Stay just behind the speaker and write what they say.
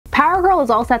Power Girl is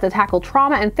all set to tackle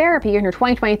trauma and therapy in her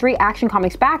 2023 Action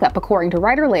Comics backup, according to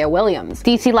writer Leah Williams.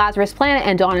 DC Lazarus Planet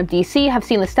and Dawn of DC have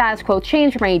seen the status quo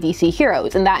change for many DC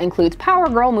heroes, and that includes Power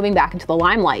Girl moving back into the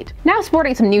limelight. Now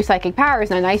sporting some new psychic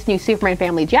powers and a nice new Superman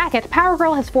family jacket, Power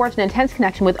Girl has forged an intense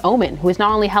connection with Omen, who is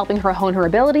not only helping her hone her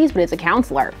abilities, but is a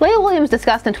counselor. Leah Williams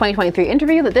discussed in a 2023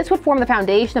 interview that this would form the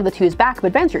foundation of the two's backup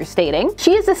adventures, stating,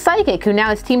 "She is a psychic who now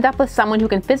has teamed up with someone who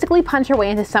can physically punch her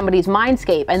way into somebody's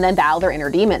mindscape and then battle their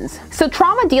inner demons." So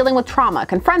trauma dealing with trauma,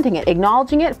 confronting it,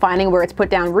 acknowledging it, finding where it's put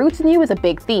down roots in you is a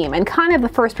big theme, and kind of the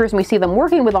first person we see them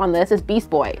working with on this is Beast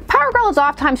Boy. Power Girl has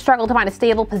oft-times struggled to find a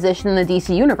stable position in the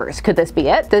DC universe. Could this be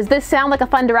it? Does this sound like a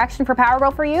fun direction for Power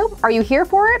Girl for you? Are you here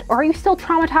for it, or are you still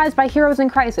traumatized by heroes in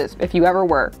crisis, if you ever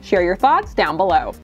were? Share your thoughts down below.